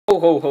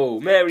ho ho,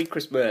 Merry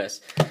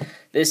Christmas.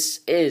 This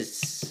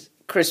is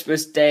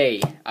Christmas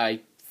Day, I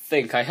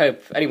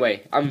hope.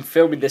 Anyway, I'm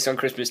filming this on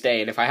Christmas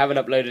Day, and if I haven't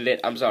uploaded it,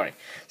 I'm sorry.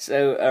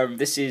 So,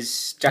 this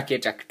is Jack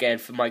again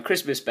for my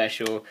Christmas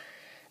special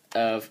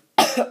of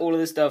all of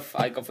the stuff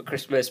I got for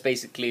Christmas,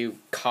 basically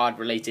card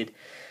related.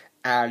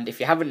 And if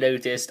you haven't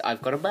noticed,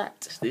 I've got a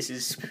mat. This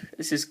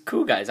is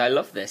cool, guys. I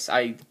love this.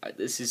 I'm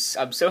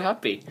so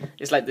happy.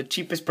 It's like the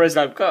cheapest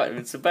present I've got, and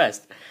it's the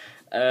best.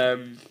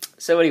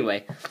 So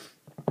anyway,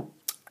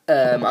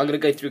 I'm gonna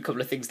go through a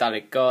couple of things that I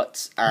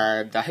got,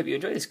 and I hope you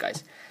enjoy this,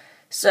 guys.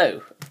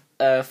 So,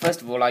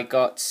 first of all, I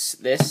got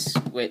this,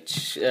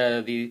 which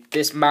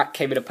this mat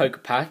came in a poker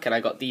pack, and I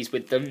got these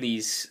with them.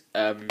 These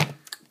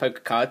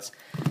poker cards.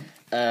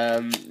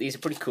 These are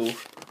pretty cool.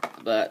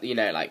 But, you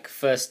know, like,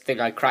 first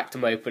thing I cracked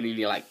them open and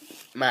you're like,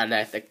 man,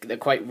 they're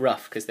quite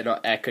rough because they're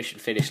not air cushion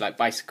finished like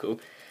Bicycle.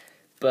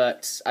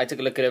 But I took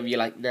a look at them and you're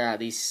like, nah,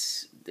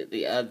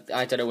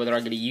 I don't know whether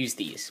I'm going to use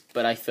these.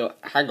 But I thought,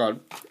 hang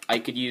on, I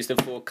could use them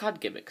for card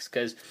gimmicks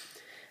because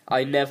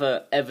I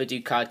never ever do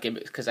card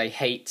gimmicks because I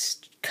hate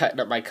cutting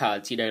up my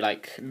cards. You know,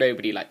 like,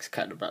 nobody likes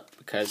cutting them up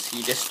because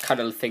you just kind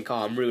of think,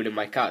 oh, I'm ruining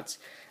my cards.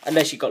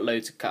 Unless you've got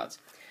loads of cards.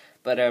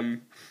 But,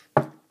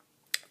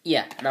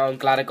 yeah, now I'm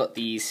glad I got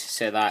these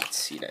so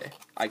that, you know,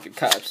 I can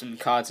cut up some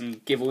cards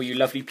and give all you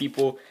lovely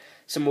people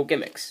some more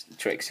gimmicks,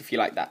 tricks, if you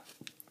like that.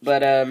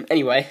 But,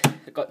 anyway,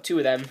 I got two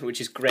of them, which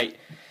is great,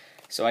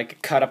 so I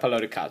could cut up a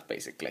load of cards,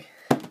 basically.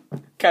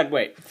 Can't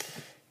wait.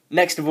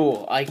 Next of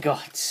all,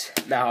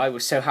 now I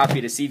was so happy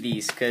to see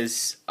these,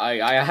 because I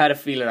had a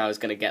feeling I was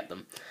going to get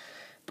them.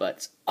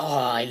 But, oh,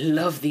 I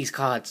love these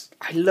cards.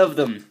 I love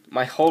them.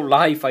 My whole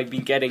life I've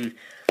been getting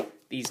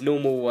these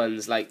normal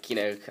ones, like, you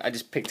know, I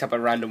just picked up a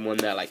random one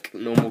there, like,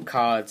 normal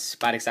cards,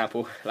 bad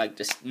example, like,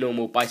 just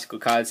normal Bicycle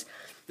cards.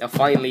 Now,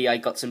 finally, I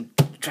got some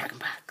Dragon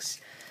packs.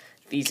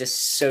 These are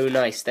so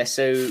nice, they're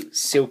so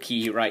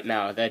silky right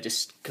now, they're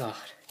just, God,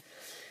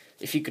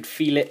 if you could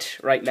feel it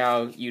right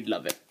now, you'd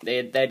love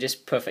it. They're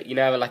just perfect, you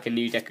know how, like, a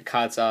new deck of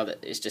cards are, that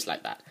it's just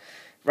like that.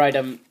 Right,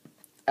 and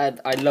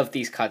I love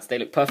these cards, they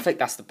look perfect,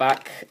 that's the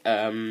back.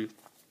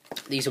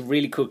 These are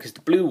really cool because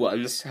the blue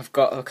ones have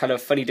got a kind of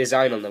funny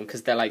design on them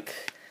because they're like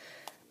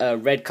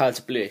red cards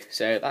are blue,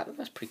 so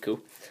that's pretty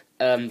cool.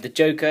 The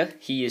Joker,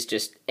 he is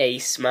just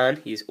ace, man.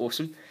 He's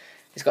awesome.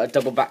 He's got a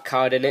double back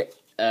card in it.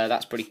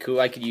 That's pretty cool.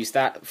 I could use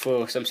that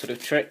for some sort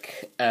of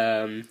trick.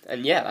 And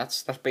yeah,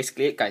 that's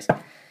basically it, guys.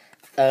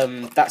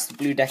 That's the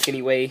blue deck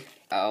anyway.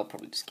 I'll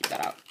probably just keep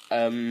that out.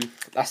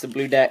 That's the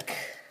blue deck.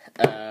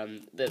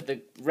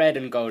 The red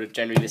and gold are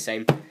generally the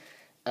same.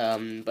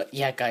 But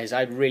yeah, guys,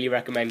 I'd really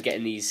recommend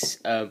getting these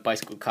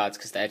Bicycle cards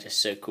because they're just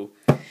so cool.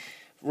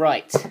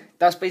 Right,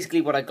 that's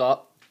basically what I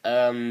got.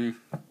 Oh,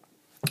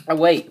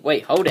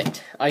 wait, hold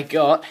it. I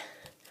got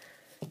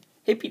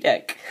Hippie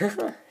deck.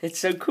 It's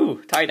so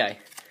cool, tie-dye.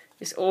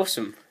 It's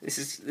awesome. This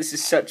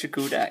is such a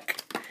cool deck.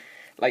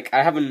 Like,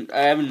 I haven't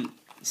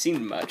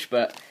seen much,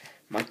 but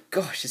my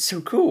gosh, it's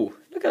so cool.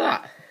 Look at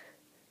that.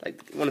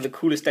 Like, one of the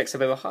coolest decks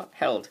I've ever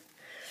held.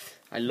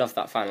 I love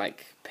that fan,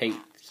 like pink,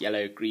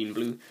 yellow, green,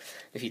 blue.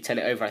 If you turn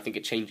it over, I think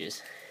it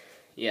changes.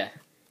 Yeah,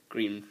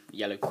 green,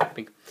 yellow,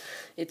 pink.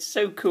 It's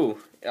so cool.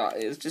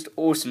 It's just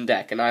awesome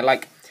deck, and I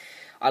like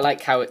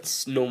how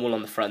it's normal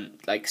on the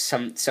front. Like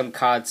some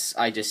cards,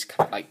 I just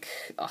kind of like,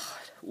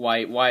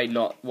 why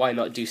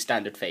not do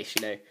standard face?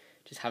 You know,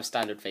 just have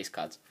standard face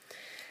cards.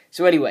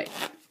 So anyway,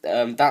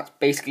 that's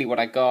basically what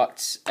I got.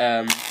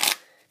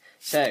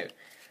 So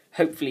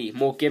hopefully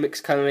more gimmicks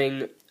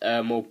coming,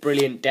 more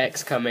brilliant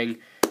decks coming,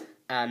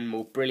 and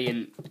more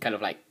brilliant kind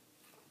of like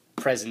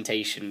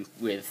presentation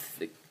with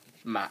the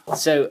mat.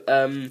 So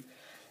I'm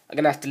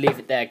gonna have to leave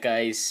it there,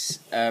 guys.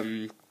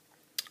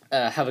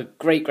 Have a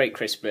great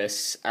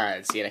Christmas,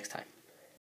 and see you next time.